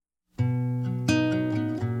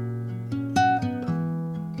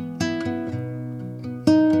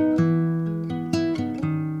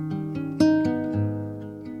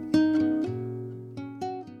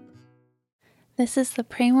This is the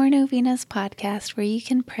Pray More Novenas podcast where you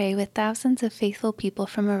can pray with thousands of faithful people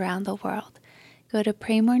from around the world. Go to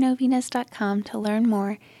praymorenovenas.com to learn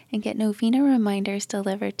more and get novena reminders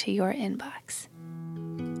delivered to your inbox.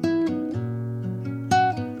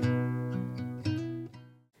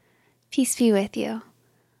 Peace be with you.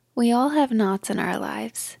 We all have knots in our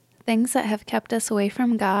lives, things that have kept us away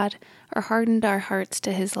from God or hardened our hearts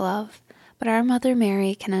to His love, but our Mother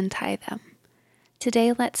Mary can untie them.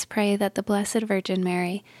 Today, let's pray that the Blessed Virgin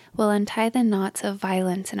Mary will untie the knots of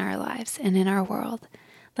violence in our lives and in our world.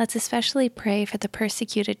 Let's especially pray for the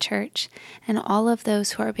persecuted church and all of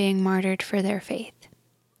those who are being martyred for their faith.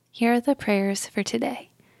 Here are the prayers for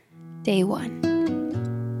today. Day 1.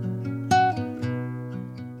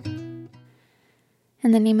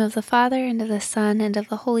 In the name of the Father, and of the Son, and of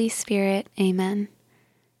the Holy Spirit. Amen.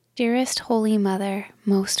 Dearest Holy Mother,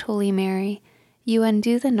 Most Holy Mary, you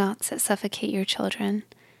undo the knots that suffocate your children.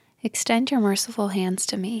 Extend your merciful hands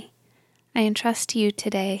to me. I entrust to you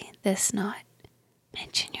today this knot.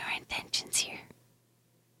 Mention your intentions here.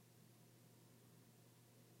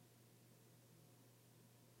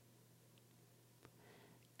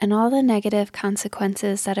 And all the negative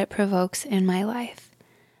consequences that it provokes in my life.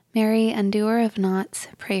 Mary, undoer of knots,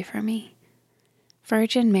 pray for me.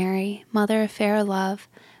 Virgin Mary, Mother of fair love,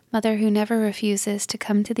 Mother who never refuses to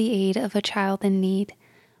come to the aid of a child in need,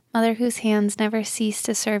 Mother whose hands never cease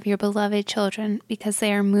to serve your beloved children because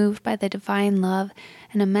they are moved by the divine love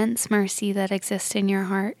and immense mercy that exist in your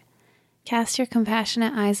heart, cast your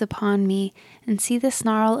compassionate eyes upon me and see the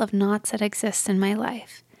snarl of knots that exist in my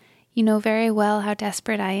life. You know very well how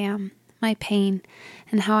desperate I am, my pain,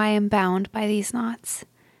 and how I am bound by these knots.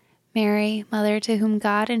 Mary, Mother to whom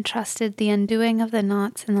God entrusted the undoing of the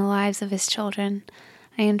knots in the lives of His children,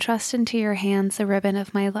 I entrust into your hands the ribbon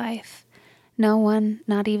of my life. No one,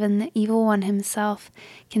 not even the evil one himself,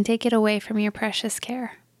 can take it away from your precious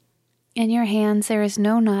care. In your hands there is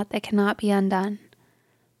no knot that cannot be undone.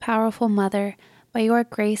 Powerful Mother, by your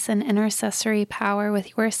grace and intercessory power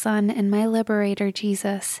with your Son and my Liberator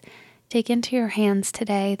Jesus, take into your hands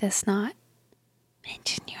today this knot.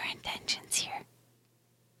 Mention your intentions here.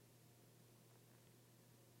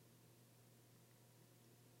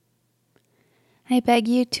 I beg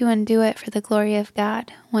you to undo it for the glory of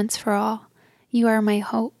God, once for all. You are my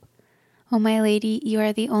hope. O my Lady, you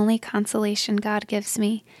are the only consolation God gives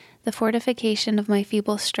me, the fortification of my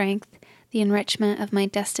feeble strength, the enrichment of my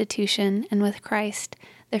destitution, and with Christ,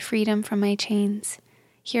 the freedom from my chains.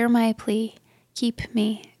 Hear my plea. Keep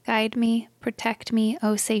me, guide me, protect me,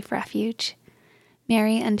 O safe refuge.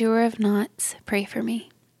 Mary, undoer of knots, pray for me.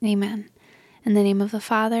 Amen. In the name of the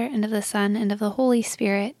Father, and of the Son, and of the Holy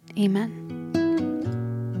Spirit. Amen.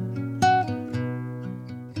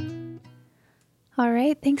 All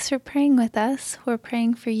right, thanks for praying with us. We're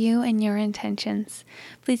praying for you and your intentions.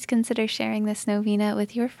 Please consider sharing this novena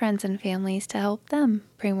with your friends and families to help them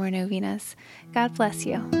pray more novenas. God bless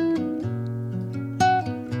you.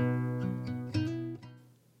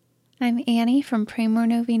 I'm Annie from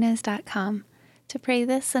praymorenovenas.com. To pray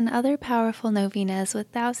this and other powerful novenas with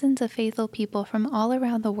thousands of faithful people from all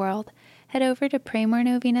around the world, head over to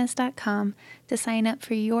praymorenovenas.com to sign up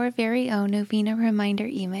for your very own novena reminder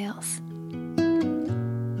emails.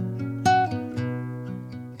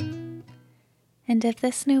 And if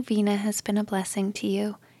this novena has been a blessing to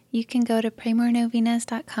you, you can go to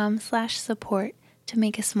praymorenovenas.com/support to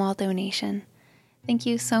make a small donation. Thank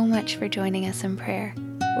you so much for joining us in prayer.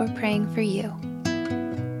 We're praying for you.